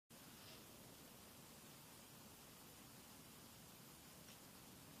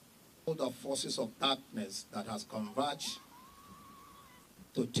the forces of darkness that has converged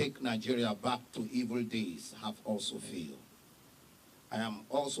to take Nigeria back to evil days have also failed. I am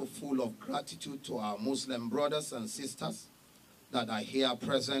also full of gratitude to our Muslim brothers and sisters that are here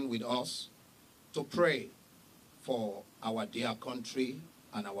present with us to pray for our dear country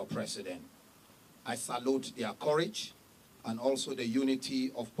and our president. I salute their courage and also the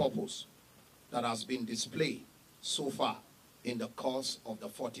unity of purpose that has been displayed so far in the course of the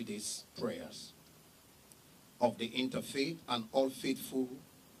 40 days prayers of the interfaith and all faithful.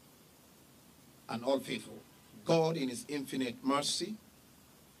 God in his infinite mercy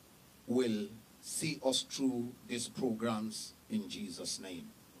will see us through these programs in Jesus' name.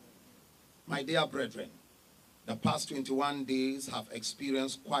 My dear brethren, the past 21 days have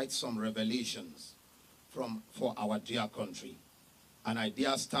experienced quite some revelations for our dear country. And I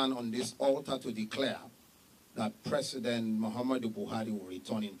dare stand on this altar to declare that President Muhammadu Buhari will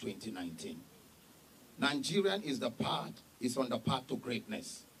return in 2019. Nigerian is on the path to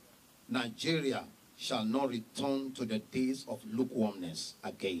greatness. Nigeria shall not return to the days of lukewarmness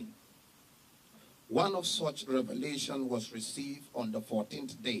again. One of such revelation was received on the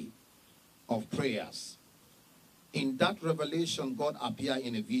 14th day of prayers. In that revelation, God appeared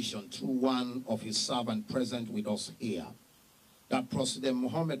in a vision through one of his servants present with us here, that President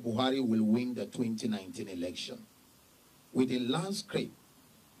Muhammad Buhari will win the 2019 election with a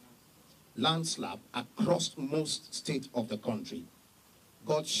landslide across most states of the country.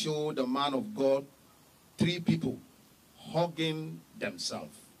 God showed the man of God 3 people hugging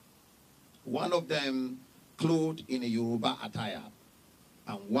themselves. One of them clothed in a Yoruba attire,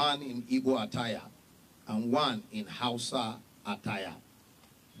 and one in Igbo attire, and one in Hausa attire.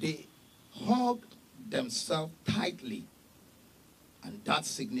 They hugged themselves tightly, and that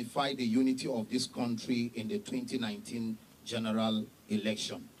signified the unity of this country in the 2019 general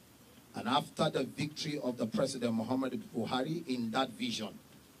election. And after the victory of the President Muhammadu Buhari in that vision,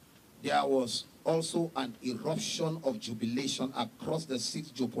 there was also an eruption of jubilation across the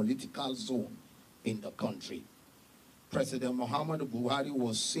 6th geopolitical zone in the country. President Muhammadu Buhari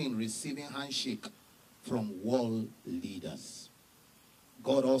was seen receiving handshake from world leaders.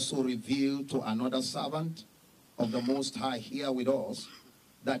 God also revealed to another servant of the Most High here with us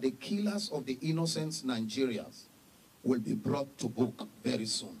that the killers of the innocent Nigerians will be brought to book very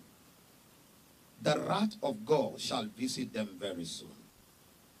soon. The wrath of God shall visit them very soon.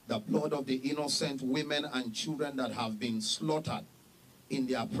 The blood of the innocent women and children that have been slaughtered in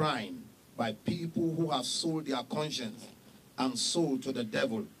their prime by people who have sold their conscience and soul to the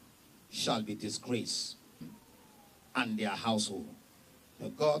devil shall be disgraced, and their household. The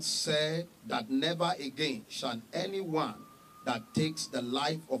God said that never again shall anyone that takes the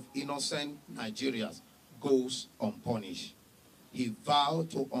life of innocent Nigerians goes unpunished. He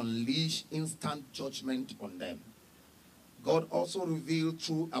vowed to unleash instant judgment on them. God also revealed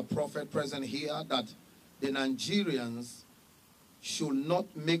through a prophet present here that the Nigerians should not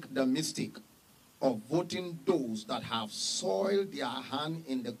make the mistake of voting those that have soiled their hand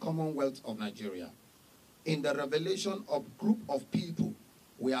in the Commonwealth of Nigeria. In the revelation of group of people,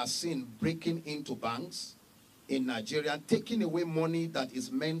 we are seen breaking into banks in Nigeria, taking away money that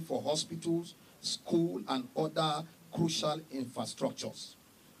is meant for hospitals, school, and other crucial infrastructures.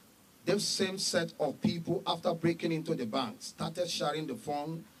 This same set of people, after breaking into the bank, started sharing the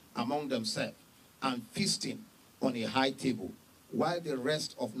funds among themselves and feasting on a high table, while the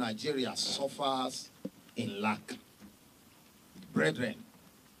rest of Nigeria suffers in lack. Brethren,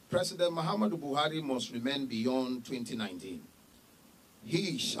 President Muhammadu Buhari must remain beyond 2019.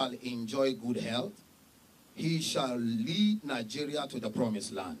 He shall enjoy good health. He shall lead Nigeria to the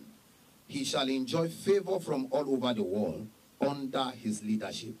promised land. He shall enjoy favor from all over the world under his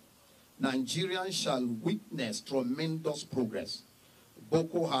leadership. Nigerians shall witness tremendous progress.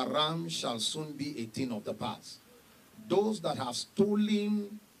 Boko Haram shall soon be a thing of the past. Those that have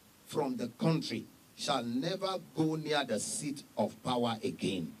stolen from the country shall never go near the seat of power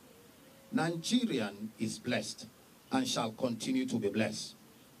again. Nigerian is blessed and shall continue to be blessed.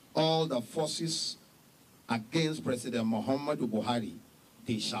 All the forces against President Muhammadu Buhari,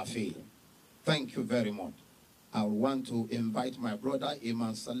 they shall fail. Thank you very much. I want to invite my brother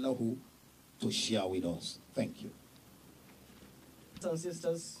Imam Sallahu to share with us. Thank you. And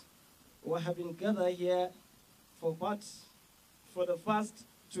sisters, we have been gathered here for the first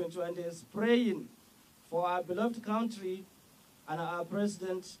 21 days praying for our beloved country and our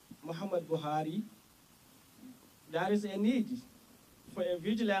President Muhammad Buhari. There is a need for a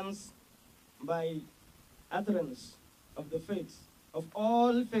vigilance by adherents of the faith, of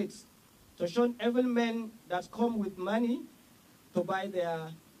all faiths, to shun evil men that come with money to buy their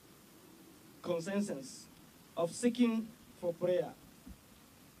consensus of seeking for prayer.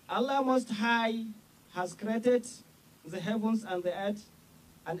 Allah Most High has created the heavens and the earth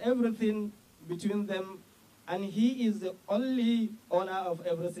and everything between them, and He is the only owner of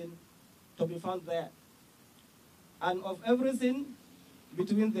everything to be found there, and of everything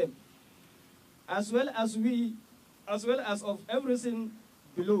between them, as well as of everything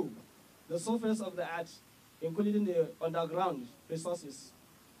below the surface of the earth, including the underground resources.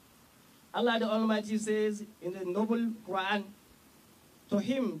 Allah the Almighty says in the noble Quran, to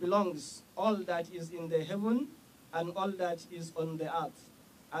Him belongs all that is in the heaven and all that is on the earth,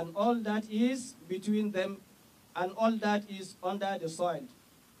 and all that is between them, and all that is under the soil.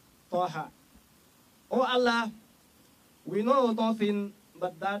 Taha. O Allah, we know nothing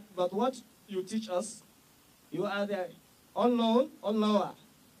but what you teach us. You are the all-known, all-knower,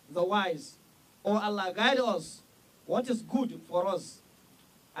 the wise. O Allah, guide us what is good for us,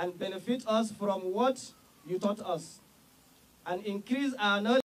 and benefit us from what you taught us, and increase our knowledge